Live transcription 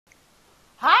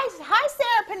Hi,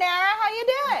 Sarah Panera. How you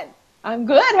doing? I'm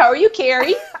good. How are you,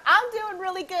 Kari? I'm doing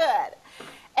really good.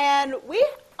 And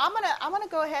I'm gonna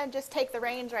go ahead and just take the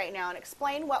reins right now and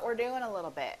explain what we're doing a little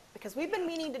bit because we've been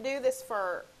meaning to do this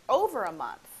for over a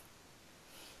month.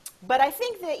 But I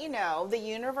think that the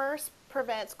universe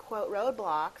prevents quote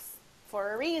roadblocks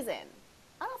for a reason.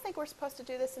 I don't think we're supposed to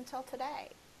do this until today.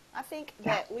 I think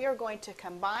that we are going to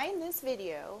combine this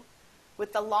video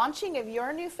with the launching of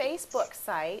your new Facebook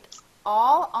site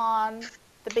all on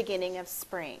the beginning of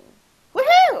spring. Woohoo!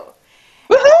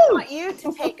 I Woohoo! want you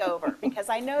to take over because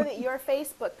I know that your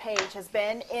Facebook page has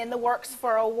been in the works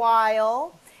for a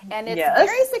while and it's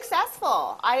very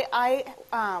successful. I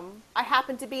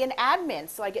happen to be an admin,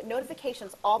 so I get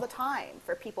notifications all the time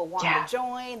for people wanting to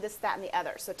join, this, that, and the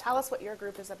other. So tell us what your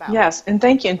group is about. Yes, and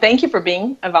thank you. And thank you for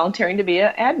volunteering to be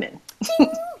an admin.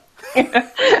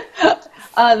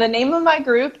 The name of my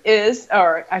group is,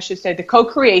 or I should say the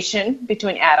co-creation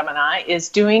between Adam and I, is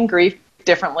Doing Grief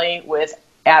Differently with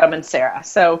Adam and Sarah.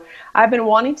 So I've been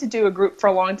wanting to do a group for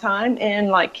a long time, and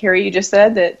like Kari, you just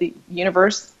said, that the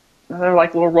universe, they're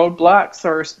like little roadblocks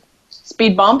or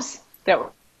speed bumps that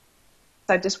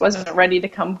I just wasn't ready to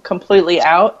come completely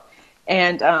out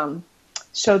and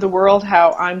show the world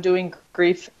how I'm doing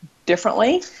grief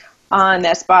differently. And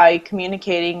that's by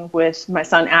communicating with my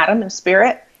son Adam in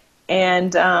spirit.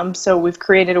 And so we've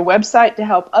created a website to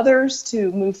help others to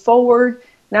move forward,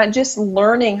 not just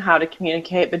learning how to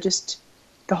communicate, but just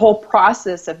the whole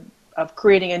process of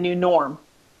creating a new norm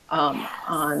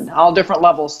on all different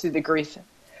levels through the grief,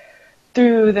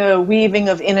 through the weaving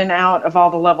of in and out of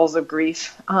all the levels of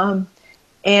grief. And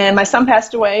my son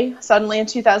passed away suddenly in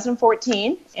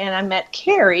 2014, and I met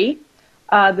Kari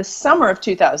the summer of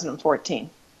 2014.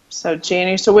 So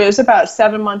January, so it was about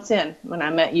 7 months in when I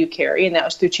met you, Kari, and that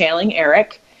was through channeling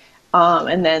Eric.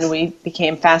 And then we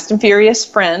became fast and furious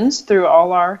friends through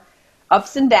all our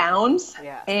ups and downs.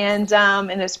 Yes.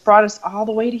 And it's brought us all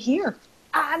the way to here.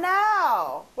 I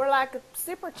know. We're like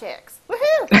super chicks.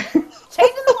 Woohoo!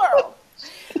 Changing the world.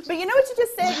 But you know what you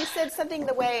just said? You said something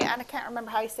the way, and I can't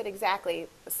remember how you said exactly,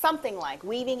 something like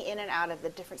weaving in and out of the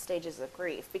different stages of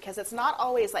grief, because it's not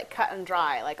always like cut and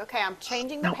dry. Like, okay, I'm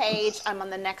changing the page, I'm on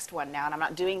the next one now, and I'm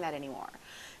not doing that anymore.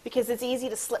 Because it's easy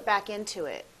to slip back into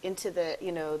it, into the,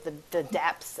 the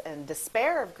depths and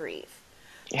despair of grief.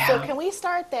 Yeah. So can we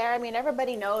start there? I mean,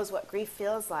 everybody knows what grief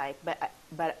feels like, but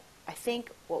I think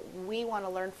what we want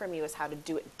to learn from you is how to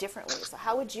do it differently. So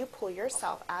how would you pull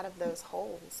yourself out of those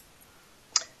holes?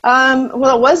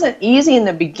 Well, it wasn't easy in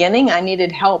the beginning. I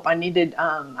needed help. I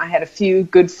had a few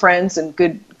good friends and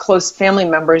good close family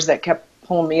members that kept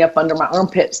pulling me up under my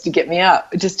armpits to get me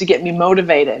up, just to get me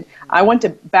motivated. I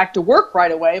went back to work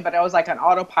right away, but I was like on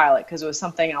autopilot because it was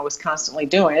something I was constantly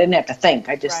doing. I didn't have to think.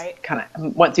 I just kind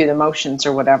of went through the motions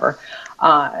or whatever.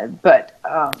 But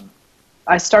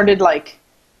I started like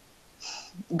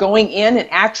going in and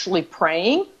actually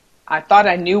praying. I thought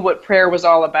I knew what prayer was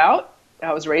all about.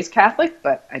 I was raised Catholic,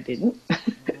 but I didn't.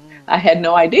 I had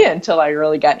no idea until I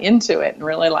really got into it and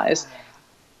realized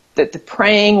that the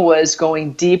praying was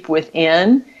going deep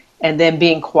within and then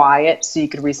being quiet so you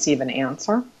could receive an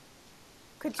answer.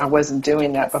 I wasn't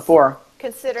doing that before.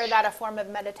 Consider that a form of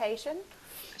meditation?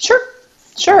 Sure.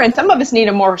 And some of us need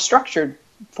a more structured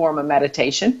form of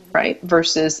meditation, right?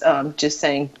 Versus just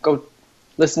saying, go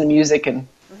listen to music and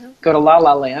go to La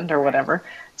La Land or whatever.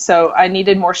 So I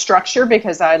needed more structure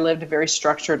because I lived a very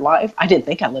structured life. I didn't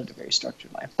think I lived a very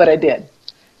structured life, but I did.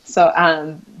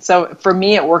 So for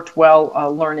me, it worked well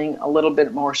learning a little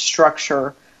bit more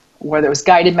structure, whether it was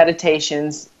guided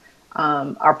meditations,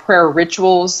 our prayer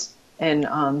rituals,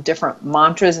 and different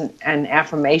mantras and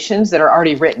affirmations that are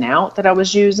already written out that I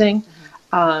was using.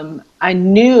 I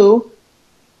knew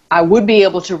I would be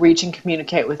able to reach and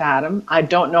communicate with Adam. I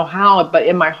don't know how, but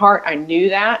in my heart, I knew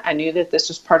that. I knew that this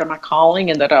was part of my calling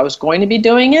and that I was going to be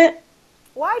doing it.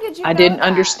 Why did you I didn't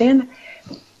understand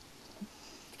that.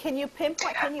 Can you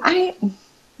pinpoint?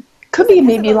 Could be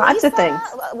maybe lots of things.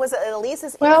 Was it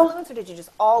Elisa's influence, or did you just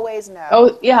always know?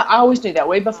 Oh, yeah, I always knew that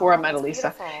way before I met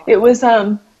Elisa. Beautiful. It was,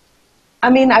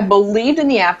 I believed in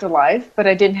the afterlife, but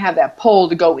I didn't have that pull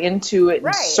to go into it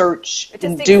and search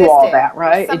and do all that,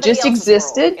 right? It just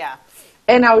existed. Yeah.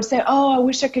 And I would say, oh, I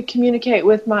wish I could communicate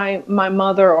with my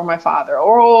mother or my father.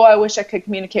 Or, oh, I wish I could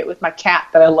communicate with my cat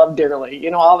that I love dearly,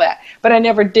 all that. But I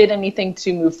never did anything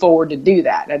to move forward to do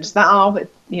that. I just thought,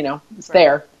 it's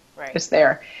there. Right. It's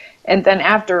there. And then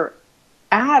after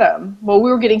Adam, we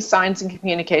were getting signs and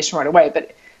communication right away.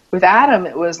 But with Adam,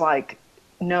 it was like,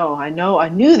 no, I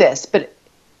knew this, but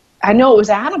I know it was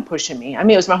Adam pushing me.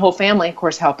 It was my whole family, of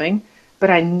course, helping, but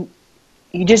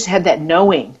you just had that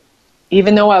knowing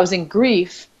even though I was in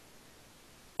grief,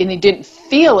 and you didn't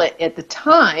feel it at the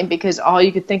time because all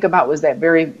you could think about was that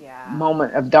very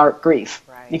moment of dark grief.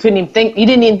 Right. You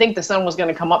didn't even think the sun was going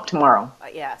to come up tomorrow.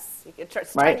 Yes.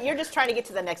 Right. You're just trying to get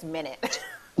to the next minute.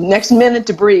 Next minute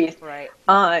to breathe. Right.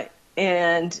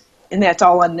 And that's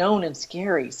all unknown and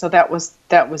scary. So that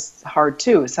was hard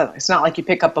too. So it's not like you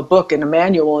pick up a book and a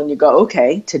manual and you go,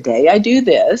 okay, today I do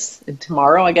this and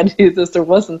tomorrow I got to do this. There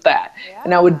wasn't that. Yeah.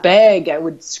 And I would beg, I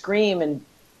would scream and,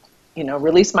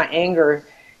 release my anger,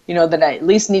 that I at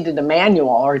least needed a manual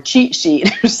or a cheat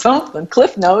sheet or something,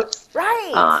 Cliff Notes.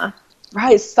 Right.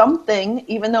 Right, something,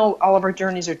 even though all of our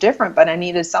journeys are different, but I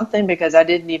needed something because I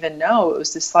didn't even know. It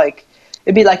was just like,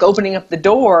 it'd be like opening up the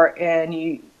door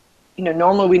and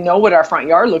normally we know what our front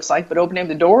yard looks like, but opening up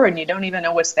the door and you don't even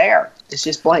know what's there. It's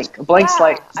just a blank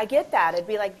slate. I get that. It'd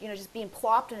be like, just being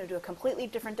plopped into a completely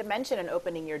different dimension and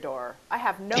opening your door. I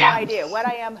have no idea what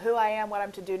I am, who I am, what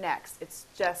I'm to do next. It's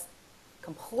just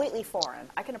completely foreign.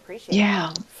 I can appreciate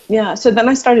that. Yeah. So then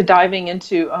I started diving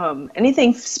into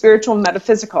anything spiritual and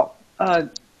metaphysical.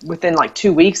 Within like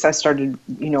 2 weeks, I started,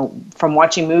 from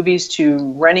watching movies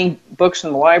to renting books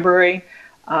from the library,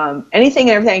 anything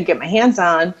and everything I could get my hands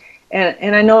on.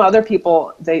 And I know other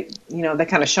people, they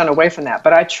kind of shun away from that.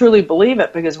 But I truly believe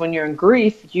it because when you're in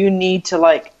grief, you need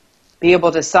to be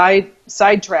able to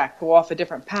sidetrack, go off a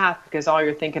different path because all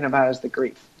you're thinking about is the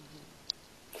grief.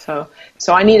 So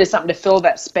I needed something to fill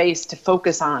that space to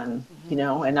focus on,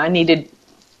 and I needed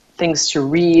things to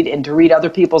read and to read other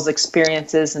people's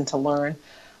experiences and to learn.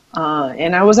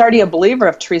 And I was already a believer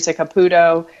of Teresa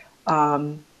Caputo,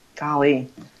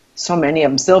 so many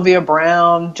of them, Sylvia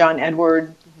Brown, John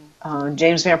Edward,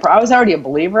 James Van Praagh. I was already a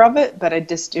believer of it, but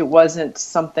it wasn't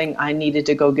something I needed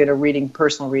to go get a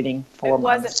personal reading for myself.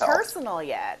 It wasn't personal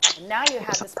yet. And now you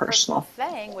have this personal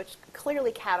thing, which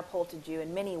clearly catapulted you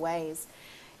in many ways.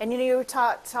 And you were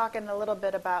talking a little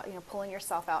bit about pulling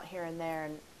yourself out here and there,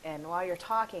 and while you're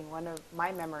talking, one of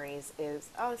my memories is,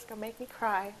 it's gonna make me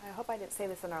cry. I hope I didn't say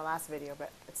this in our last video, but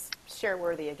it's share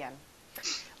worthy again.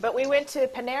 But we went to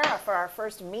Panera for our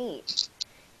first meet,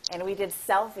 and we did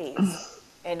selfies.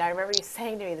 And I remember you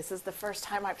saying to me, "This is the first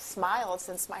time I've smiled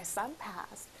since my son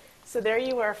passed." So there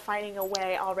you were, finding a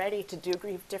way already to do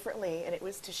grief differently, and it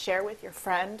was to share with your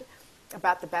friend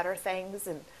about the better things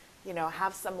and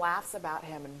have some laughs about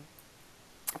him and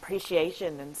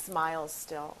appreciation and smiles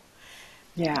still.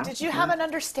 Yeah. Did you have an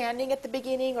understanding at the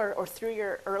beginning or through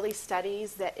your early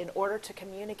studies that in order to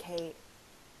communicate,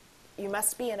 you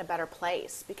must be in a better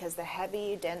place because the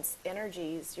heavy, dense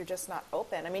energies, you're just not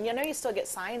open? I mean, you still get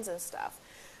signs and stuff,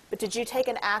 but did you take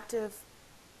an active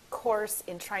course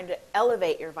in trying to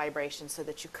elevate your vibration so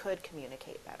that you could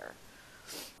communicate better?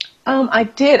 I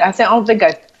did. I don't think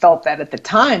I felt that at the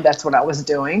time. That's what I was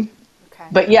doing. Okay.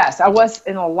 But yes, I was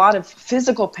in a lot of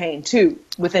physical pain too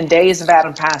within days of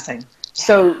Adam passing.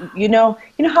 So, you know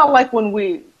how when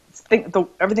we think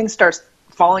everything starts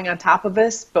falling on top of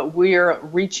us, but we're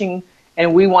reaching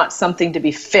and we want something to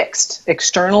be fixed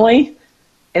externally,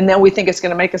 and then we think it's going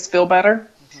to make us feel better,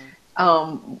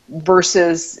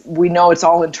 versus we know it's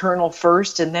all internal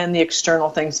first, and then the external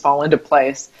things fall into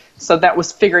place. So that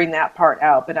was figuring that part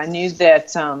out. But I knew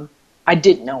that I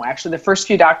didn't know, actually. The first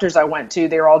few doctors I went to,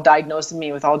 they were all diagnosing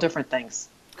me with all different things.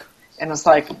 And it's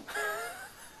like,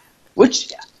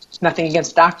 nothing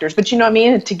against doctors, but you know what I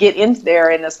mean? To get in there,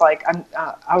 and it's like,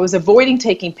 I was avoiding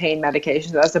taking pain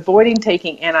medications. I was avoiding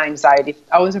taking anti-anxiety.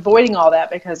 I was avoiding all that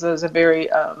because I was a very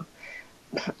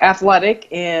athletic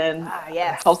and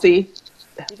healthy.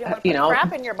 You didn't want to put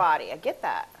crap in your body. I get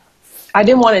that. I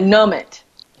didn't want to numb it.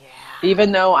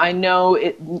 Even though I know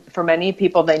it, for many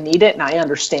people, they need it, and I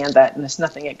understand that, and there's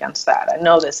nothing against that. I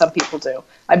know that some people do.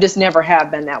 I just never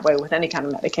have been that way with any kind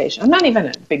of medication. I'm not even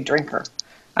a big drinker.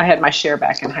 I had my share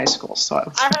back in high school, so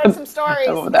I heard some stories.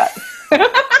 I with that.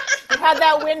 You had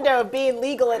that window of being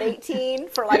legal at 18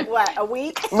 for a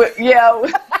week?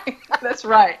 Yeah, that's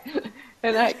right.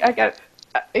 And I got,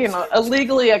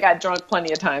 illegally I got drunk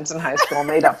plenty of times in high school,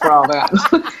 made up for all that.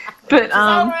 But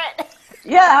over it.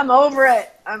 Yeah, I'm over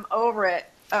it.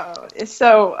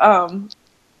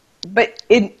 But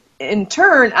in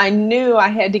turn, I knew I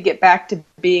had to get back to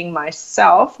being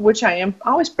myself, which I am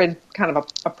always been kind of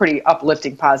a pretty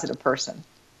uplifting, positive person.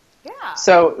 Yeah.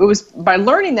 So it was by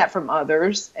learning that from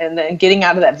others and then getting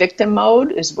out of that victim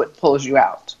mode is what pulls you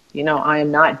out. I am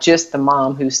not just the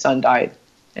mom whose son died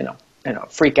in a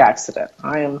freak accident.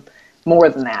 I am more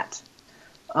than that.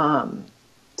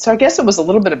 So I guess it was a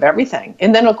little bit of everything.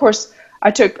 And then, of course, I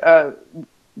took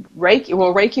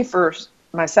Reiki for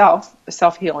myself,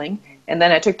 self-healing, and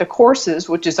then I took the courses,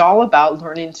 which is all about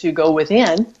learning to go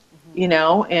within you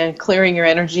know, and clearing your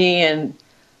energy and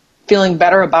feeling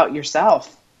better about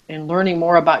yourself and learning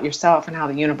more about yourself and how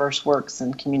the universe works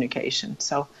and communication.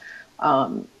 So,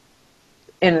 and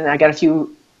I got a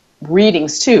few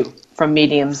readings too from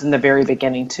mediums in the very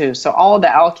beginning too. So all of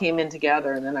that all came in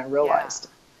together, and then I realized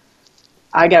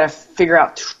I got to figure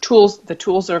out the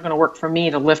tools that are going to work for me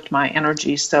to lift my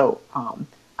energy, so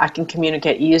I can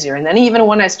communicate easier. And then even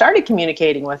when I started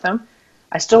communicating with him,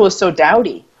 I still was so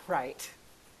doubty. Right.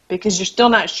 Because you're still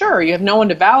not sure. You have no one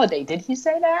to validate. Did he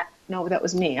say that? No, that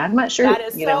was me. I'm not sure. That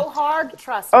is so hard to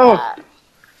trust that.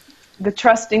 The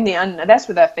trusting the unknown. That's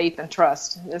where that faith and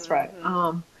trust. That's right.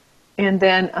 And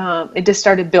then it just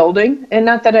started building. And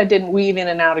not that I didn't weave in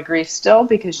and out of grief still,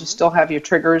 because you still have your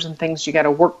triggers and things you got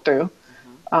to work through.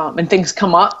 And things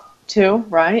come up too,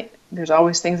 right? There's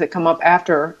always things that come up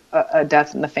after a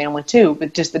death in the family too,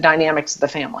 but just the dynamics of the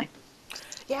family.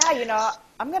 Yeah, you know,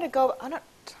 I'm going to go, it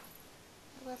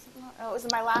was in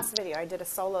my last video. I did a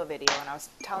solo video, and I was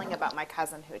telling about my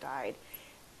cousin who died.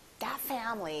 That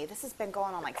family, this has been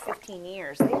going on like 15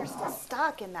 years. They are still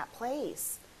stuck in that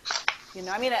place. You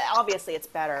know, I mean, obviously it's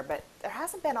better, but there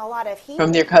hasn't been a lot of healing.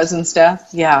 From your cousin's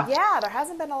death? Yeah. Yeah, there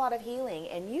hasn't been a lot of healing,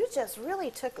 and you just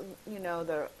really took, you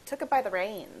know, took it by the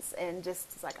reins, and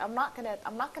just like, I'm not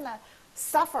gonna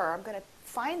suffer. I'm gonna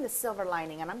find the silver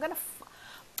lining, and I'm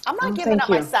not giving up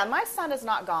my son. My son is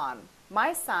not gone.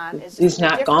 My son is just in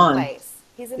a different place.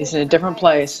 He's in a different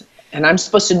place, and I'm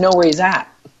supposed to know where he's at.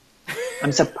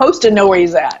 I'm supposed to know where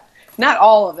he's at. Not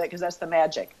all of it, because that's the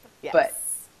magic. Yes. But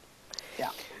yeah.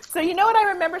 So you know what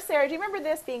I remember, Sarah? Do you remember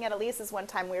this being at Elise's one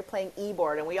time? We were playing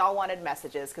e-board, and we all wanted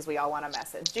messages because we all want a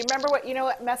message. Do you remember what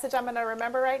message I'm going to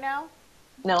remember right now?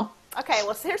 No. Okay,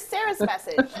 well, here's Sarah's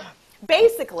message.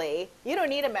 Basically, you don't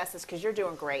need a message because you're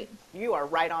doing great. You are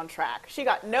right on track. She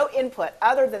got no input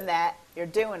other than that. You're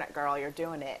doing it, girl. You're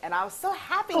doing it. And I was so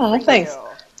happy for thanks. you.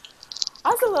 I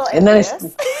was a little envious.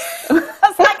 I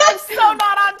was like, I'm so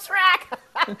not on track.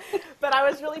 But I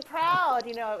was really proud.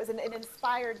 You know, it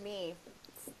inspired me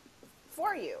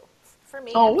for you, for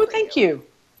me. Oh, well, thank you.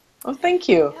 Oh, thank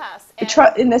you. Yes.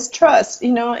 And this trust,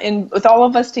 you know, and with all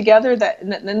of us together,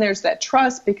 and then there's that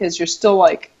trust, because you're still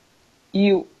like,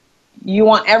 you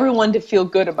want everyone to feel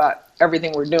good about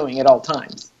everything we're doing at all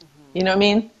times. You know what I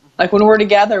mean? Like when we're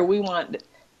together, we want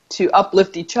to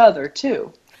uplift each other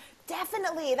too.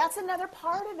 Definitely. That's another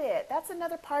part of it. That's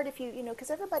another part if you know,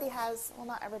 because everybody has, well,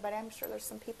 not everybody, I'm sure there's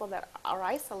some people that are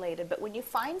isolated, but when you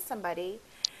find somebody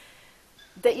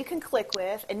that you can click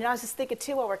with, and I was just thinking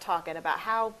too while we're talking about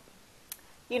how,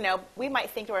 you know, we might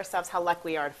think to ourselves how lucky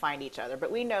we are to find each other,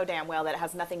 but we know damn well that it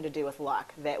has nothing to do with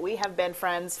luck, that we have been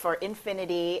friends for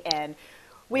infinity, and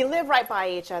we live right by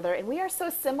each other, and we are so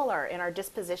similar in our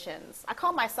dispositions. I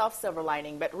call myself silver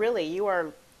lining, but really you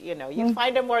are, you know, you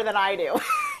find them more than I do.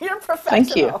 You're professional.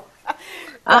 Thank you.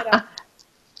 But,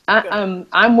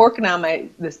 I'm working on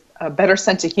a better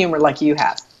sense of humor like you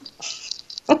have.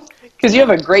 Because you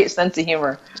have a great sense of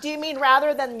humor. Do you mean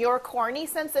rather than your corny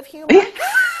sense of humor?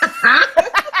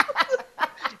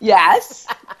 Yes.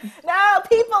 No,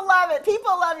 people love it.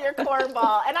 People love your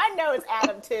cornball. And I know it's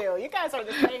Adam, too. You guys are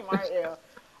the same, aren't you?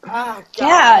 Oh, God.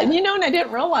 Yeah, and you know, and I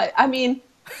didn't realize. I mean,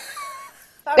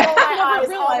 I never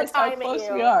realized how close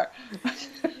we are.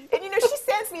 And, you know, she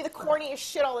sends me the corniest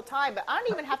shit all the time, but I don't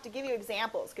even have to give you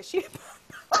examples because she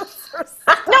posts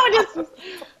herself. No, just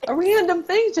a random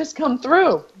things just come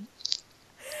through.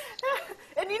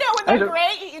 And you know, when they're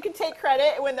great, you can take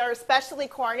credit. When they're especially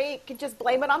corny, you can just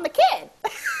blame it on the kid.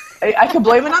 I can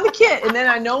blame it on the kid. And then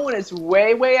I know when it's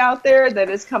way, way out there that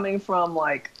it's coming from,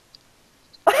 like,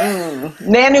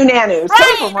 nanu.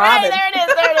 Right, from Robin. There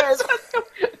it is.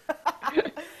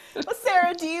 Well,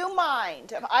 Sarah, do you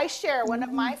mind if I share one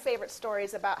of my favorite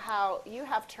stories about how you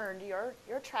have turned your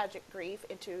tragic grief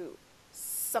into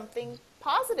something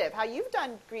positive, how you've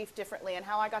done grief differently, and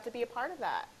how I got to be a part of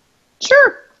that?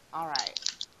 Sure. All right.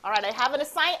 I had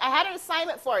an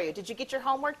assignment for you. Did you get your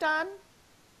homework done?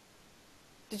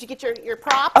 Did you get your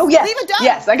props? Oh, yes. Leave it done.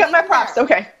 Yes, I got my props.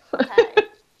 Okay. Okay.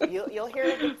 You'll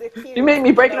hear the cue. You made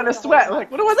me break out a sweat. Like,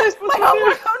 what was I supposed to do?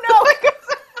 Oh, no.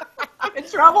 I'm in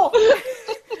trouble.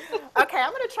 Okay,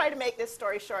 I'm going to try to make this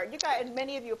story short. You guys, and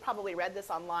many of you have probably read this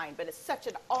online, but it's such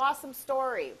an awesome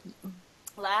story.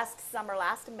 Last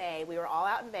May, we were all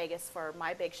out in Vegas for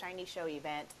my big Shiny Show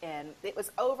event, and it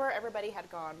was over. Everybody had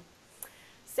gone.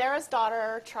 Sarah's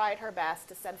daughter tried her best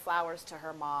to send flowers to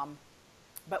her mom,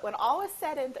 but when all was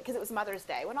said and because it was Mother's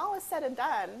Day, when all was said and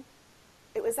done,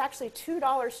 it was actually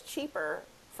 $2 cheaper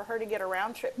for her to get a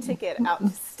round trip ticket out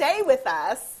to stay with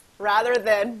us rather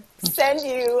than send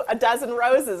you a dozen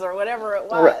roses or whatever it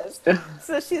was. Right.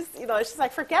 So she's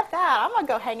like, forget that. I'm going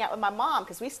to go hang out with my mom,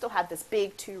 because we still had this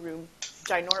big 2-room,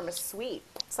 ginormous suite.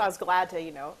 So I was glad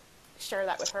to, share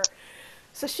that with her.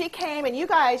 So she came, and you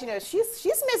guys, she's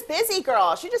Miss Busy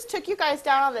Girl. She just took you guys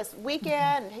down on this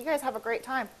weekend, and you guys have a great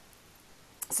time.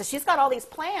 So she's got all these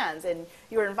plans, and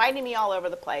you were inviting me all over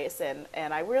the place,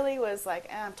 and I really was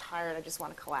like, I'm tired. I just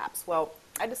want to collapse. Well,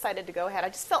 I decided to go ahead. I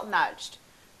just felt nudged.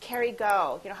 Carrie,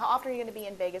 go. How often are you going to be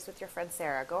in Vegas with your friend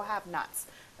Sarah? Go have nuts.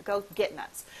 Go get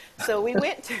nuts. So we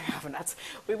went to have nuts.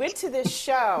 We went to this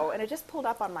show, and it just pulled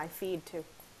up on my feed too.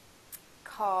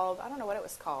 Called, I don't know what it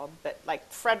was called, but like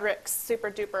Frederick's Super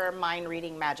Duper Mind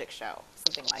Reading Magic Show,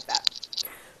 something like that.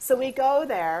 So we go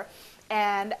there,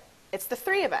 and it's the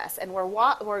three of us, and we're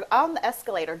on the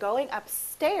escalator going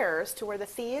upstairs to where the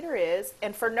theater is,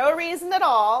 and for no reason at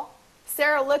all,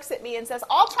 Sarah looks at me and says,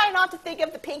 I'll try not to think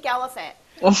of the pink elephant.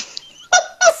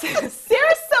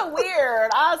 Sarah's so weird.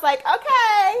 I was like,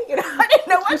 okay. I didn't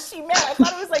know what she meant. I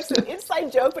thought it was like some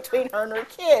inside joke between her and her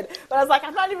kid. But I was like,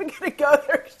 I'm not even going to go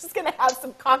there. She's just going to have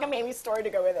some cockamamie story to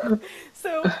go with it.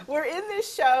 So we're in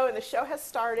this show, and the show has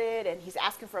started, and he's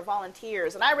asking for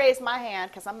volunteers. And I raised my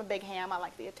hand because I'm a big ham. I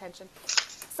like the attention.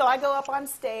 So I go up on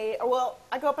stage.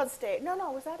 I go up on stage. No,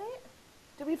 was that it?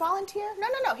 Did we volunteer?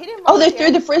 No. He didn't volunteer. Oh, they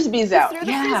threw the Frisbees out. He threw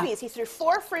the Frisbees. He threw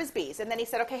 4 Frisbees. And then he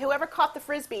said, okay, whoever caught the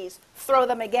Frisbees, throw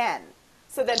them again.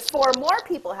 So then 4 more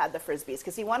people had the Frisbees,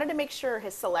 because he wanted to make sure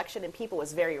his selection in people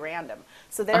was very random.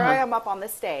 So there I am up on the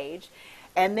stage.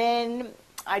 And then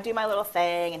I do my little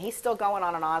thing, and he's still going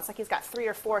on and on. It's like he's got 3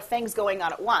 or 4 things going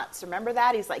on at once. Remember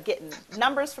that? He's like getting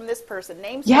numbers from this person,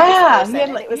 names from this person.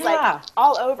 And it was like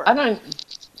all over.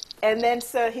 And then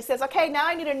so he says, okay, now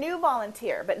I need a new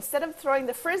volunteer. But instead of throwing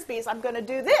the Frisbees, I'm going to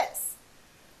do this.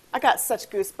 I got such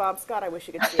goosebumps. God, I wish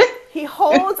you could see it. He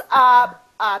holds up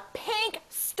a pink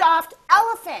stuffed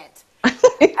elephant.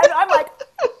 And I'm like,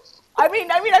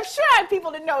 I'm sure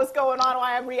people didn't know what's going on while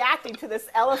I'm reacting to this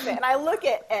elephant. And I look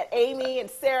at Amy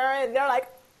and Sarah, and they're like,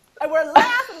 and we're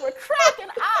laughing, we're cracking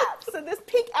up. So this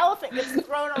pink elephant gets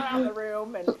thrown around the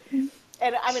room. And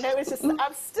it was just,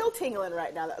 I'm still tingling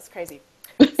right now. That was crazy.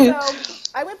 So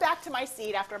I went back to my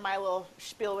seat after my little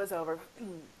spiel was over,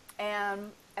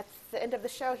 and at the end of the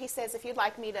show, he says, if you'd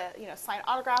like me to, sign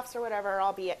autographs or whatever,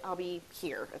 I'll be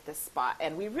here at this spot.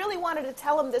 And we really wanted to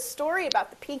tell him this story about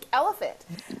the pink elephant,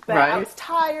 but I was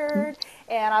tired,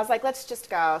 and I was like, let's just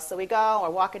go. So we go,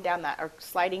 we're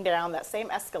sliding down that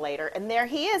same escalator, and there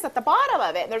he is at the bottom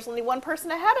of it, and there's only one person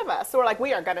ahead of us. So we're like,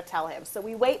 we are going to tell him. So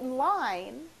we wait in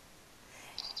line.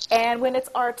 And when it's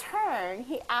our turn,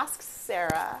 he asks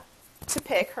Sarah to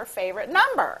pick her favorite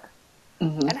number.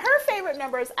 Mm-hmm. And her favorite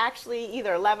number is actually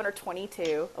either 11 or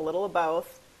 22, a little of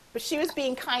both. But she was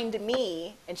being kind to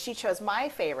me, and she chose my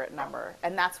favorite number,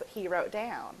 and that's what he wrote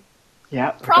down.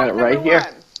 Yeah, I got it right here.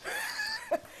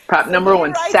 Prop number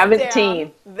 1,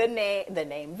 17.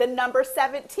 The number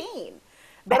 17.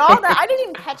 But all that, I didn't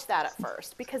even catch that at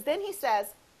first, because then he says,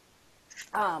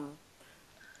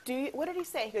 what did he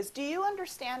say? He goes, do you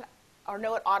understand or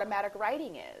know what automatic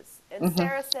writing is? And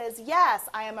Sarah says, yes,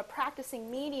 I am a practicing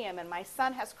medium, and my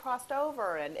son has crossed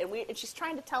over. And she's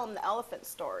trying to tell him the elephant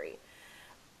story.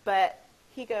 But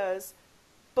he goes,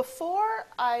 before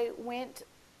I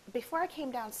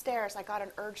came downstairs, I got an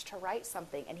urge to write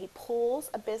something. And he pulls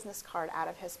a business card out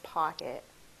of his pocket.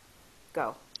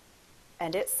 Go.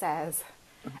 And it says,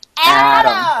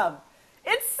 Adam!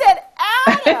 It said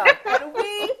Adam, and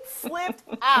we flipped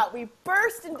out. We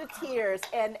burst into tears,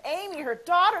 and Amy, her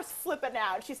daughter's flipping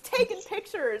out. She's taking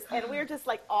pictures, and we're just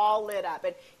like all lit up.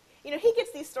 And he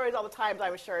gets these stories all the time,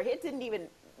 I'm sure. It didn't even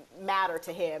matter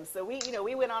to him. So we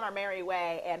went on our merry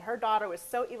way, and her daughter was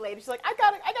so elated. She's like, I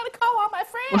gotta call all my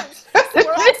friends. So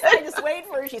we're outside just waiting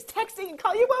for her. She's texting and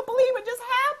calling. You won't believe what just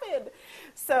happened.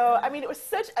 So, it was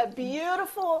such a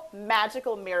beautiful,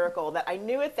 magical miracle that I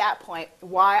knew at that point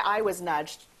why I was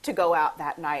nudged to go out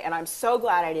that night. And I'm so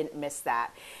glad I didn't miss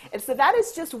that. And so that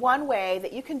is just one way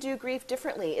that you can do grief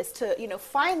differently, is to,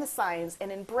 find the signs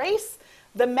and embrace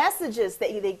the messages that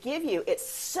they give you. It's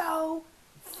so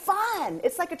fun.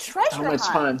 It's like a treasure hunt. So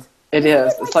much fun. It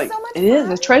is. It's like, it is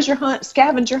a treasure hunt,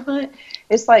 scavenger hunt.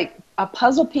 It's like a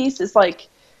puzzle piece. It's like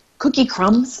cookie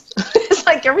crumbs. It's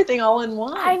like everything all in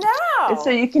one. I know. And so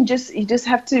you just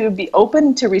have to be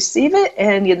open to receive it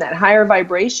and in that higher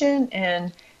vibration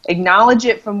and acknowledge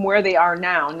it from where they are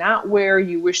now, not where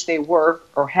you wish they were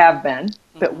or have been,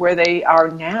 but where they are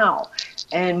now.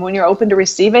 And when you're open to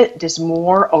receive it, just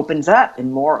more opens up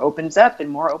and more opens up and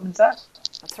more opens up.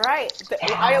 That's right.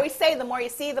 Yeah. I always say, the more you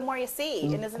see, the more you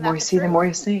see. And isn't The more that you the see, truth? the more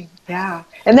you see. Yeah.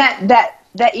 And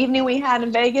that evening we had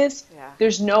in Vegas, Yeah.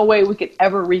 there's no way we could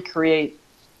ever recreate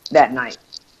that night.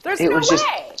 There's It no was just,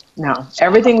 way. no,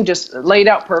 everything just laid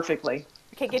out perfectly.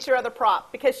 Okay, get your other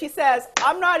prop. Because she says,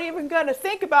 I'm not even going to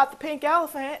think about the pink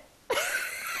elephant.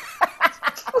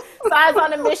 So I was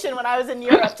on a mission when I was in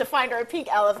Europe to find her a pink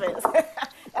elephant.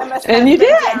 Emma's And you husband,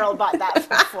 did. Gerald, bought that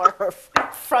for her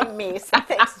from me. So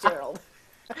thanks, Gerald.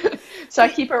 So I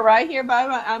keep it right here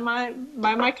by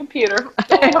my computer.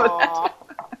 Aww.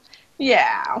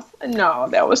 Yeah. No,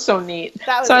 that was so neat.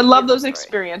 That was So a I love beautiful those story.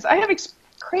 experiences. I have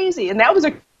crazy, and that was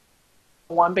a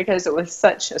one because it was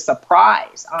such a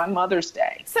surprise on Mother's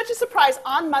Day. Such a surprise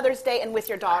on Mother's Day and with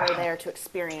your daughter there to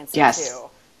experience it Yes. too.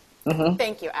 Mm-hmm.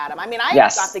 Thank you, Adam. I mean, I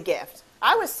Yes. got the gift.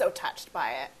 I was so touched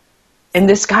by it. And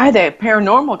this guy, the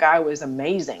paranormal guy, was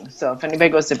amazing. So if anybody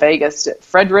goes to Vegas,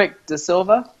 Frederick Da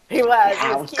Silva. He was. Yeah,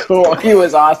 He it was was cute cool. too. He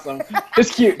was awesome. He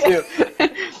was cute too. All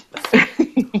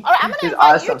right, I'm going to He's invite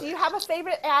awesome. you. Do you have a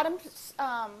favorite Adam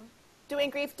doing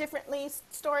grief differently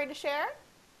story to share?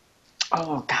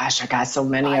 Oh gosh, I got so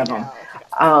many I of them. know.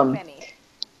 So many.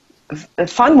 The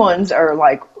fun ones are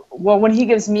like, well, when he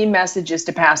gives me messages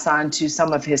to pass on to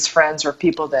some of his friends or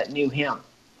people that knew him.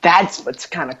 That's what's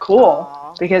kind of cool.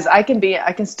 Aww, Because yeah.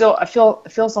 it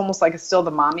feels almost like it's still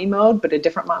the mommy mode, but a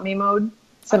different mommy mode.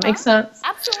 Does that make sense?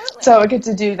 Absolutely. So I get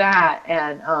to do that,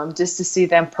 and just to see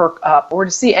them perk up, or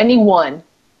to see anyone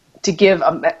to give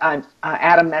an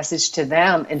Adam message to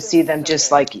them and see them so just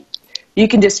good. like, you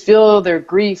can just feel their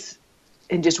grief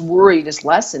and just worry, just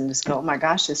lessen, just go, oh my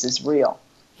gosh, this is real.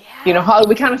 Yeah. You know how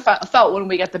we kind of felt when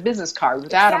we got the business card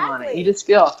with Adam on it. You just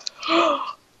feel,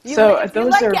 You those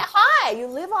like are, get high. You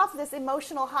live off this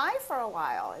emotional high for a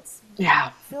while. It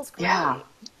feels great.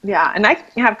 Yeah. And I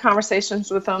can have conversations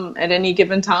with them at any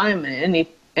given time, at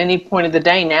any point of the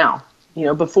day now. You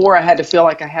know, before I had to feel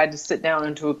like I had to sit down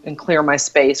and clear my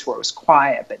space where it was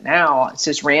quiet, but now it's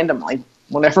just random, like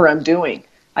whatever I'm doing.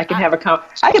 I can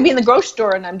I can be in the grocery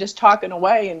store and I'm just talking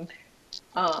away, and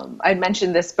I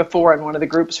mentioned this before in one of the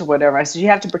groups or whatever. I said, you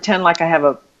have to pretend like I have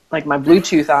my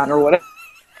Bluetooth on or whatever.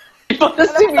 People to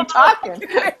see me talking.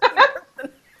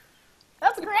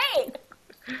 That's great.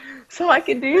 So I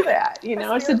can do that. You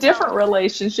know, it's a different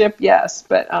relationship, yes,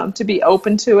 but to be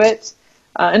open to it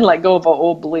and let go of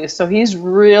old beliefs. So he's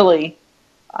really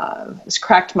has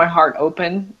cracked my heart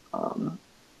open,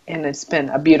 and it's been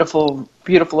a beautiful,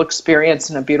 beautiful experience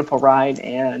and a beautiful ride,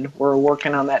 and we're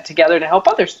working on that together to help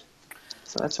others.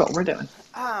 So that's what we're doing.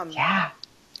 Yeah.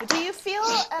 Do you feel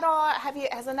at all,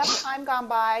 has enough time gone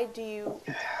by,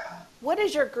 what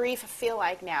does your grief feel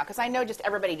like now? Because I know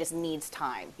everybody just needs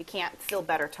time. You can't feel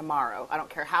better tomorrow. I don't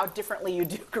care how differently you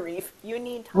do grief. You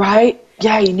need time. Right?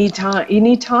 Yeah, you need time. You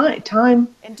need time.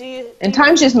 And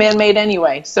time's just man-made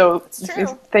anyway. So it's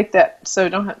true. Take that. So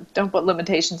don't put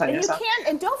limitations on yourself. You can,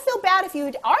 and don't feel bad if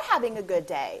you are having a good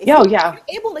day. If yeah. you're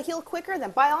able to heal quicker,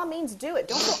 then by all means do it.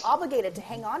 Don't feel obligated to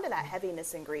hang on to that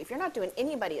heaviness and grief. You're not doing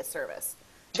anybody a service.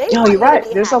 No, you're right.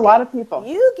 There's a lot of people.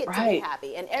 You get to be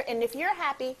happy, and if you're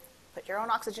happy, put your own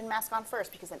oxygen mask on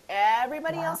first, because then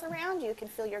everybody else around you can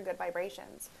feel your good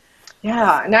vibrations.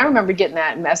 Yeah, and I remember getting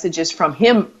that messages from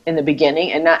him in the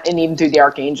beginning, and even through the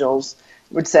archangels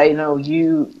would say,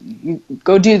 you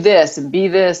go do this and be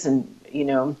this, and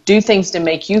do things to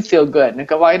make you feel good. And I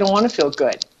go, well, I don't want to feel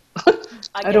good.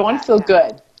 I don't want to feel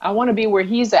good. I want to be where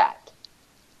he's at.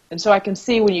 And so I can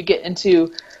see when you get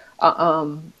into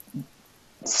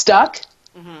stuck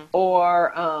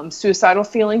or suicidal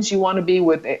feelings, you want to be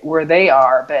with where they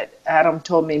are. But Adam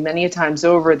told me many a times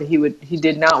over that he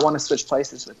did not want to switch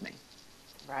places with me.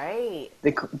 Right.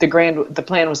 The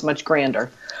plan was much grander.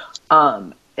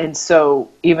 And so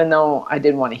even though I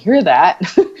didn't want to hear that,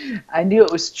 I knew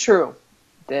it was true,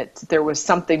 that there was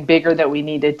something bigger that we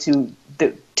needed to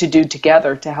do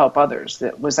together to help others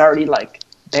that was already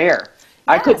there. Yes.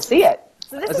 I couldn't see it.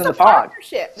 So this is a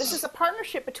partnership. This is a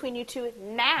partnership between you two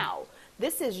now.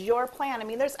 This is your plan. I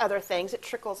mean, there's other things. It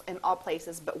trickles in all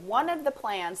places. But one of the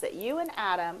plans that you and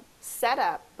Adam set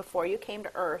up before you came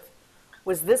to Earth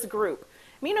was this group.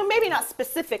 I mean, maybe not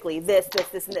specifically this,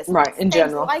 and this. Right, in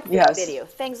general. Things like this video,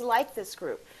 things like this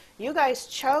group. You guys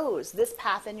chose this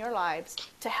path in your lives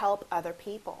to help other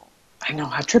people. I know.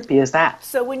 How trippy is that?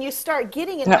 So when you start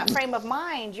getting in that frame of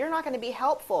mind, you're not going to be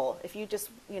helpful if you just,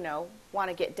 want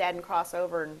to get dead and cross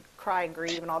over and cry and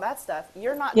grieve and all that stuff.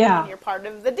 You're not doing your part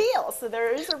of the deal. So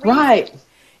there is a reason. Right.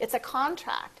 It's a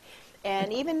contract.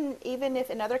 And even if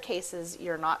in other cases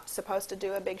you're not supposed to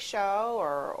do a big show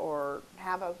or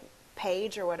have a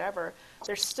page or whatever,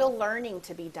 there's still learning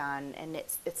to be done, and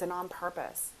it's an on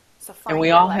purpose. So And find we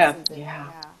your all have, lessons in it.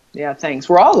 yeah. Yeah, thanks.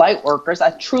 We're all light workers.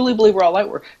 I truly believe we're all light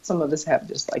workers. Some of us have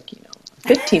just like,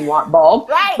 15-watt bulb,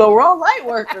 Right. but we're all light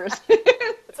workers.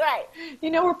 That's right.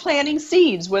 We're planting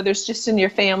seeds, whether it's just in your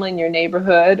family, in your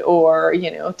neighborhood, or,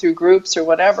 through groups or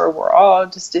whatever. We're all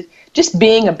just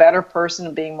being a better person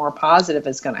and being more positive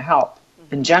is going to help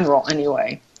in general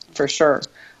anyway, for sure.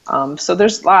 So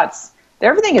there's lots.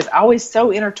 Everything is always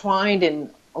so intertwined and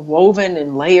woven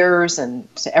in layers and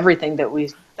everything that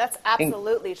we... That's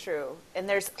absolutely true. And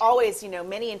there's always,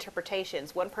 many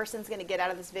interpretations. One person's going to get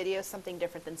out of this video something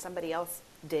different than somebody else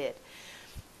did.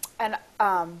 And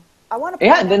I want to...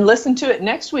 Yeah, and then listen to it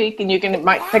next week, and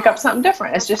might pick up something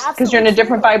different. It's just because you're in a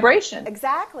different vibration.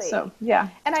 Exactly. So, yeah.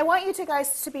 And I want you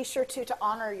guys to be sure, to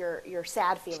honor your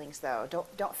sad feelings, though.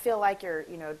 Don't feel like you're,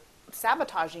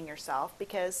 sabotaging yourself,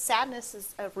 because sadness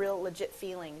is a real legit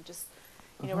feeling. Just...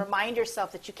 remind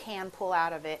yourself that you can pull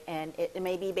out of it, and it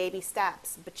may be baby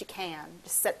steps, but you can.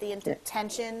 Just set the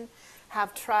intention,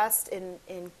 have trust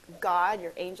in God,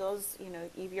 your angels,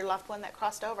 your loved one that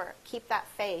crossed over. Keep that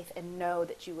faith and know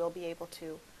that you will be able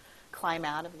to climb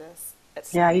out of this.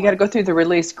 Yeah, you got to go through the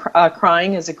release.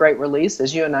 Crying is a great release,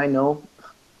 as you and I know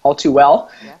all too well.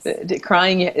 Yes.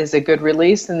 Crying is a good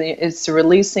release, and it's the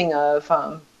releasing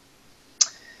of...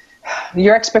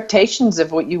 your expectations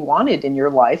of what you wanted in your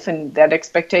life, and that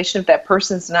expectation if that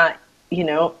person's not,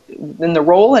 in the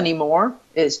role anymore,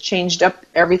 is changed up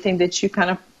everything that you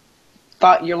kind of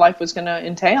thought your life was going to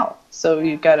entail. So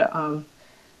you've got to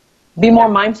be more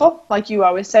mindful, like you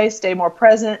always say, stay more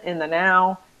present in the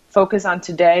now, focus on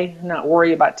today, not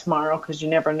worry about tomorrow, because you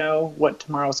never know what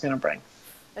tomorrow's going to bring.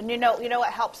 And you know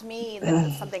what helps me,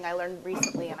 that's something I learned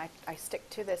recently, and I stick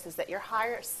to this, is that your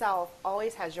higher self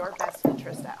always has your best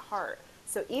interest at heart.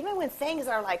 So even when things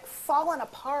are like falling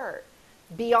apart,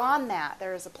 beyond that,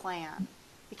 there is a plan.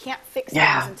 You can't fix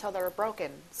things until they're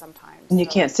broken sometimes. And you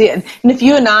can't see it. And if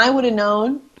you and I would have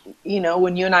known,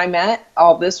 when you and I met,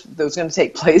 all this that was going to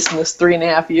take place in this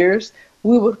 3.5 years,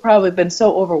 we would have probably been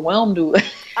so overwhelmed.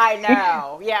 I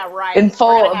know. Yeah, right. And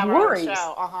full of worries.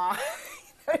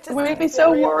 We'd be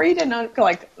so worried and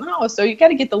no. So you got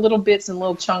to get the little bits and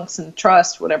little chunks and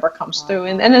trust whatever comes through,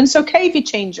 and it's okay if you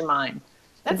change your mind.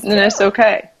 That's and it's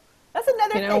okay. That's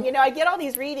another thing. I get all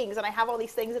these readings and I have all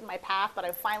these things in my path, but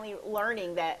I'm finally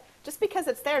learning that just because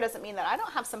it's there doesn't mean that I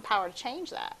don't have some power to change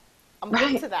that. I'm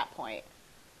getting to that point.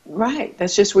 Right.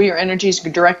 That's just where your energy is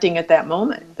directing at that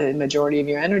moment. The majority of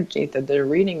your energy that they're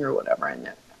reading or whatever. And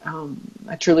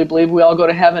I truly believe we all go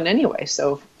to heaven anyway.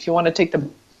 So if you want to take the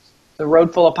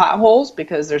road full of potholes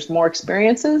because there's more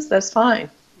experiences, that's fine.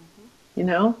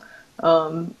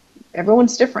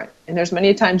 Everyone's different, and there's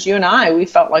many times you and I, we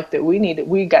felt like that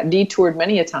we got detoured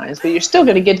many a times, but you're still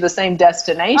going to get to the same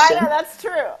destination. I know, that's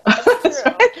true. That's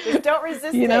true. Right. Just don't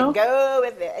resist it. Go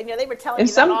with it. And they were telling me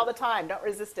that all the time. Don't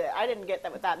resist it. I didn't get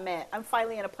what that meant. I'm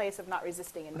finally in a place of not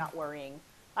resisting and not worrying.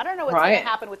 I don't know what's going to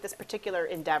happen with this particular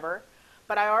endeavor,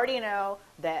 but I already know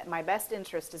that my best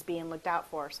interest is being looked out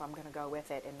for, so I'm going to go with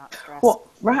it and not stress. Well,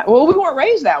 right. Well, we weren't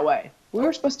raised that way. We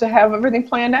were supposed to have everything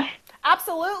planned out.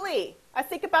 Absolutely. I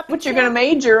think about what you're going to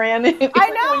major in. I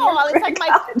know. It's like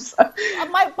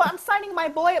I'm signing my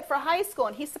boy up for high school,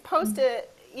 and he's supposed to,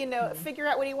 figure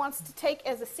out what he wants to take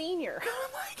as a senior.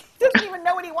 He doesn't even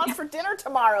know what he wants for dinner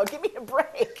tomorrow. Give me a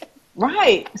break.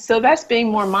 Right. So that's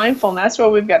being more mindful, and that's where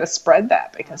we've got to spread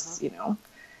that because,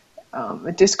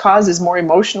 it just causes more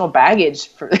emotional baggage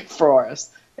for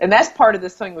us. And that's part of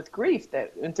this thing with grief,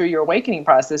 that and through your awakening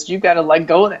process, you've got to let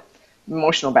go of that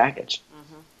emotional baggage.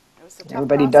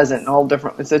 Everybody does it in all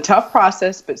different. It's a tough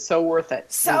process, but so worth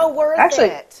it. So worth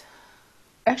it.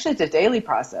 Actually, it's a daily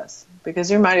process because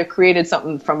you might have created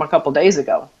something from a couple days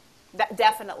ago.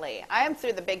 Definitely. I am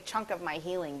through the big chunk of my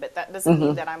healing, but that doesn't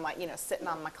mean that I'm sitting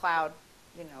on my cloud,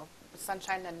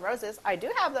 sunshine and roses. I do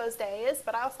have those days,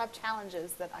 but I also have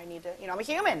challenges that I need to, I'm a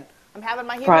human. I'm having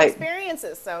my human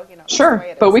experiences, so, Sure, that's the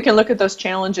way it but is. we can look at those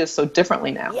challenges so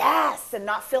differently now. Yes, and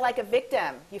not feel like a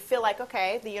victim. You feel like,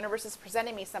 okay, the universe is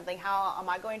presenting me something. How am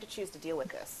I going to choose to deal with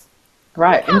this?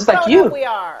 Right, and it's like you. We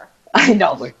are. I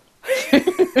know.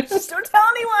 Just don't tell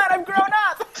anyone. I'm grown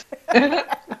up.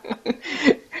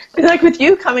 Like with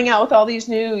you coming out with all these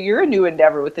you're a new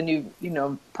endeavor with the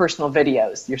new, personal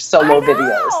videos, your solo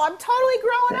videos. I'm totally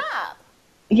growing up.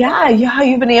 Yeah,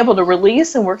 you've been able to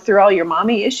release and work through all your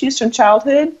mommy issues from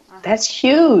childhood. That's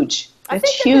huge. That's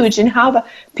huge. And how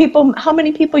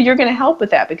many people you're going to help with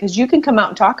that, because you can come out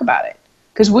and talk about it.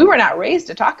 Because we were not raised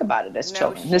to talk about it as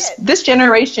children. This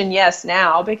generation, yes,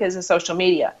 now because of social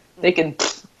media, they can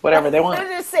whatever they want. They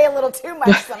just say a little too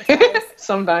much sometimes.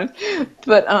 Sometimes,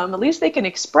 but at least they can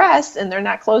express, and they're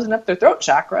not closing up their throat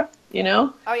chakra. you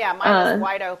know? Oh yeah, mine is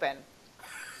wide open.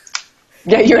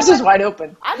 Yeah, yours is wide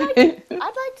open. I'd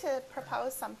like to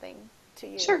propose something to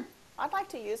you. Sure. I'd like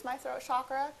to use my throat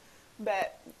chakra,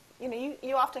 but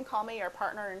you often call me your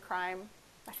partner in crime.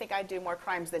 I think I do more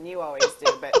crimes than you always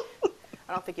do, but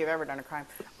I don't think you've ever done a crime.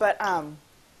 But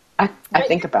I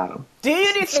think about them. Do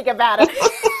you think about it?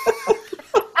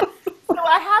 So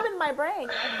I have in my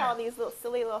brain, I call these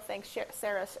silly little things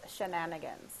Sarah's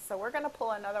shenanigans. So we're going to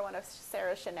pull another one of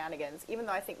Sarah's shenanigans, even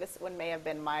though I think this one may have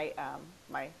been my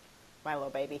little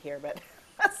baby here, but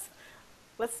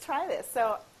let's try this.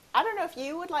 So I don't know if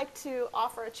you would like to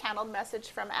offer a channeled message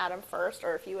from Adam first,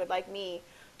 or if you would like me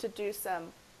to do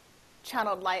some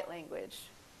channeled light language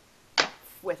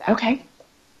with Adam. Okay.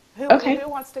 Who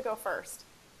wants to go first?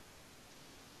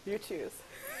 You choose.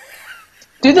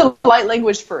 Do the light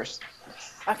language first.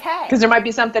 Okay. Because there might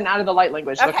be something out of the light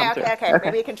language. Okay.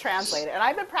 Maybe you can translate it. And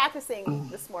I've been practicing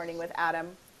this morning with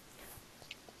Adam.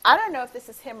 I don't know if this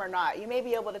is him or not. You may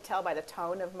be able to tell by the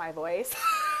tone of my voice.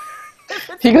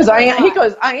 He goes, I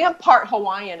am part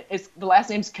Hawaiian. The last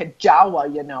name's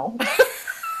Kujawa, you know.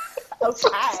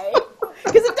 Okay.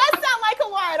 Because it does sound like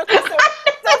Hawaiian. Okay, so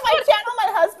if I channel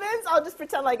my husband's, I'll just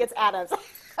pretend like it's Adam's.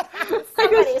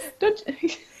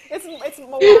 It's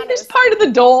Moana's. It's part of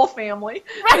the Dole family.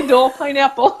 Right. The Dole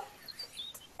pineapple.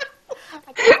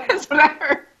 That's what I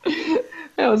heard.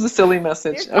 That was a silly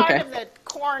message. You're part of the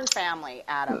corn family,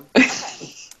 Adam. Okay.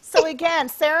 So again,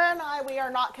 Sarah and I, we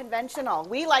are not conventional.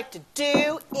 We like to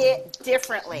do it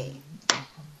differently.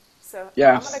 So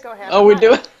yes. I'm going to go ahead. Oh, we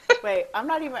do it. Wait, I'm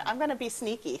going to be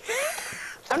sneaky.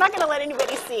 I'm not going to let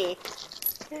anybody see.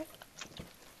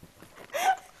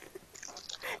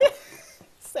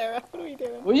 Sarah, what are we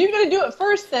doing? Well, you're going to do it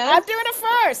first then. I'm doing it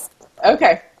first.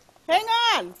 Okay. Hang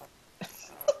on.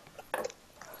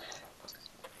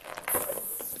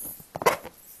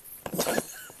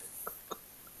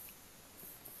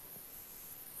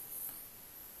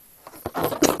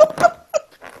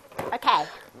 Okay.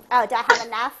 Oh, do I have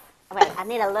enough? Oh, wait, I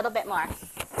need a little bit more.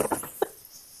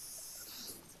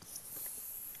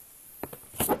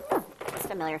 It's a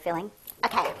familiar feeling.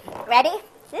 Okay, ready?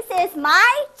 This is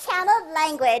my channeled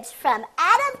language from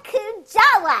Adam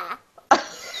Kujawa.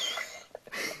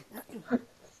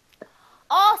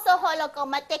 Oso holo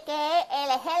komateke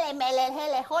ele hele mele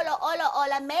hele holo olo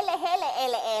ola mele hele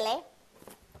ele ele.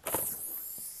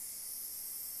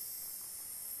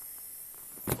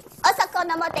 Oso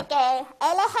konomoteke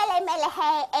ele hele mele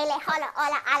he ele holo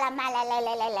ola ala mala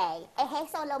lele lele. Ehe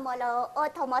solo molo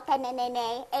otomote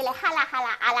nene ele hala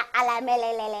hala ala ala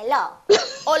mele lele lo.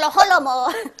 Olo holo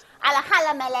mo ala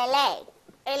hala mele le.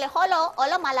 Ele holo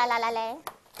olo mala la la le.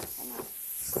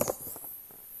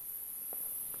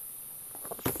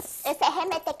 Ese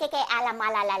hemete keke ala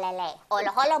mala la la le.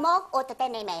 Olo holo mo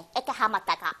ototeneme eke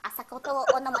hamataka asakoto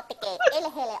onomateke ele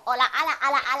hele ola ala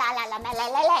ala ala ala la mele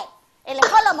lele. Ele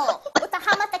holomo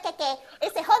utahamata keke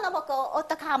ese honomoko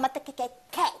otahamata keke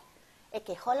ke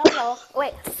eke holomo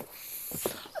wait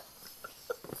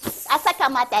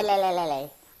asakamata lelelele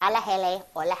ala hele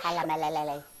ola hala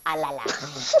melelele alala. I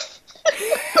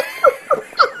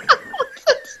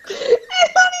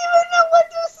don't even know what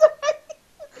to say.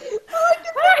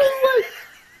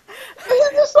 It's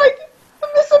just like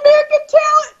Miss American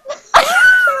talent.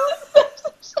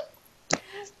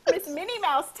 Miss Minnie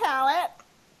Mouse talent.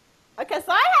 Okay,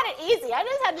 so I had it easy. I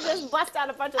just had to bust out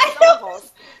a bunch of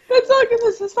syllables. That's like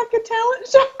this is like a talent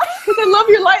show. Because I love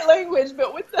your light language,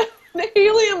 but with the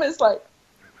helium, it's like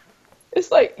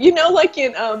like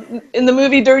in the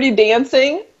movie Dirty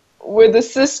Dancing, where the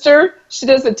sister she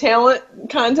does a talent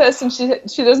contest and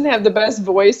she doesn't have the best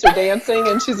voice or dancing,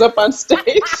 and she's up on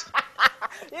stage.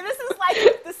 Yeah, this is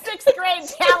like the 6th grade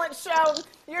talent show.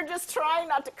 You're just trying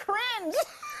not to cringe.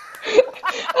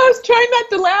 I was trying not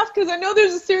to laugh because I know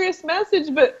there's a serious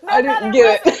message, but I didn't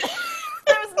get it.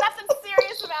 There was nothing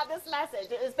serious about this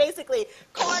message. It was basically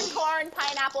corn,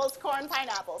 pineapples, corn,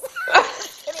 pineapples.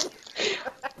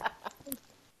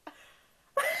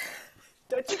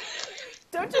 Don't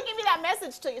you give me that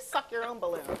message till you suck your own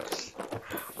balloon.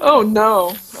 Oh,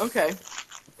 no. Okay.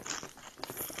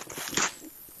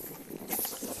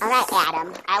 All right,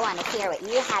 Adam, I want to hear what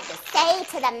you have to say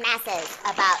to the masses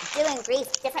about doing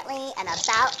grief differently and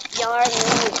about your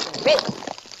new group.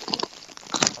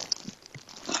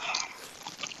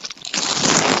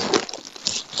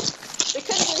 We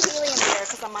couldn't do helium here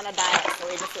because I'm on a diet, so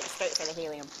we just went straight for the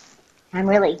helium. I'm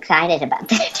really excited about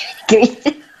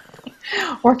that.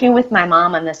 Working with my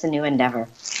mom on this new endeavor.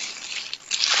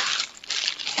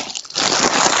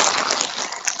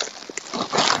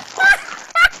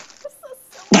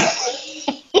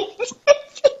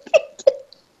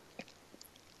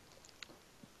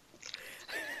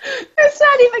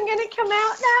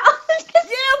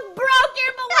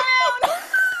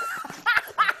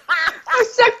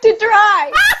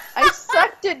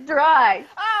 dry.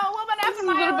 Oh, woman This after is a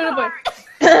my little own bit of heart.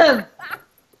 a.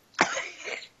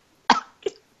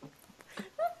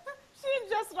 She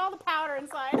ingested all the powder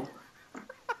inside.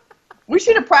 We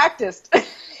should have practiced. With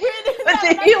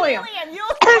the helium. You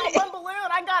only got one balloon.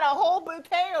 I got a whole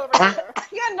bouquet over here. I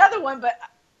got another one, but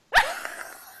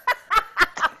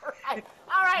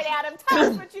All right, Adam.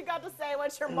 Tell us what you got to say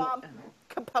once your mom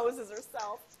composes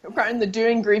herself. regarding the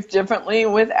doing grief differently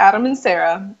with Adam and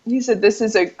Sarah, he said this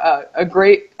is a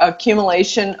great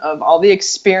accumulation of all the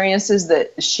experiences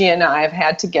that she and I have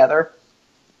had together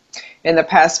in the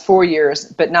past 4 years,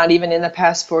 but not even in the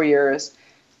past 4 years,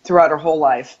 throughout her whole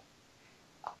life.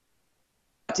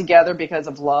 Together because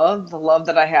of love, the love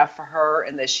that I have for her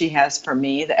and that she has for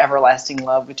me, the everlasting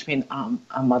love between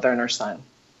a mother and her son.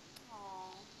 Aw,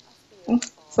 that's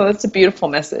beautiful. So that's a beautiful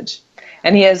message.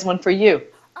 And he has one for you.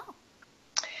 Oh.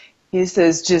 He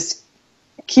says, just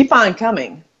keep on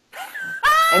coming.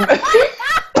 And That's enough!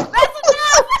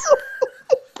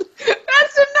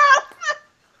 that's enough!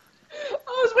 I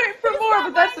was waiting for more,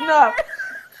 but that's enough.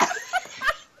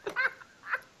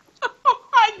 Oh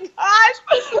my gosh!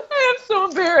 I am so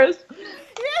embarrassed.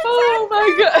 Oh my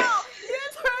god! You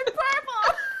turned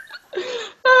purple!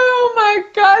 Oh my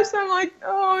gosh! I'm like,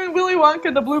 oh, Willy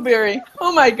Wonka the blueberry.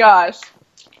 Oh my gosh.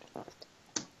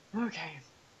 Okay.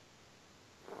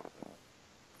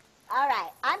 All right,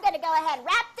 I'm going to go ahead and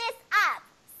wrap this up.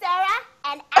 Sarah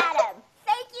and Adam,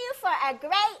 thank you for a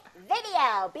great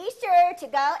video. Be sure to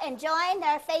go and join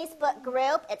their Facebook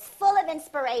group. It's full of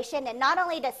inspiration, and not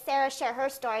only does Sarah share her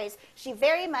stories, she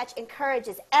very much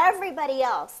encourages everybody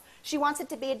else. She wants it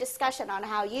to be a discussion on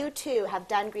how you too have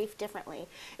done grief differently.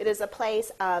 It is a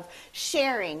place of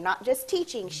sharing, not just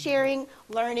teaching, sharing,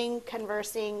 learning,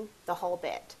 conversing, the whole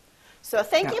bit. So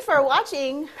thank you for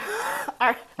watching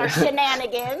our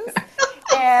shenanigans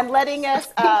and letting us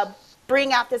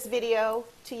bring out this video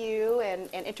to you and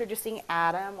introducing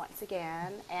Adam once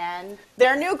again and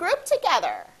their new group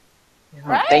together.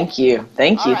 Right? Thank you.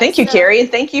 Thank you. All right, Thank you, so- Kari. And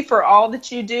thank you for all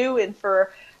that you do and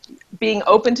for being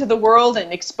open to the world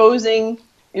and exposing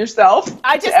yourself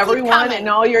I just to keep everyone coming. and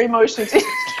all your emotions.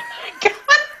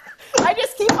 I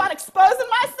just keep on exposing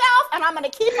myself, and I'm going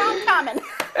to keep on coming.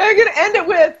 I'm going to end it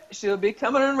with, she'll be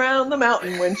coming around the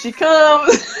mountain when she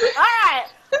comes. All right.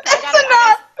 That's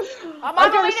enough. I'm I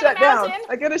on the way gotta to shut the down. mountain.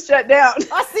 I gotta shut down.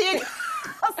 I'll see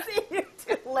you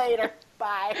two later.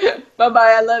 Bye.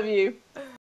 Bye-bye. I love you.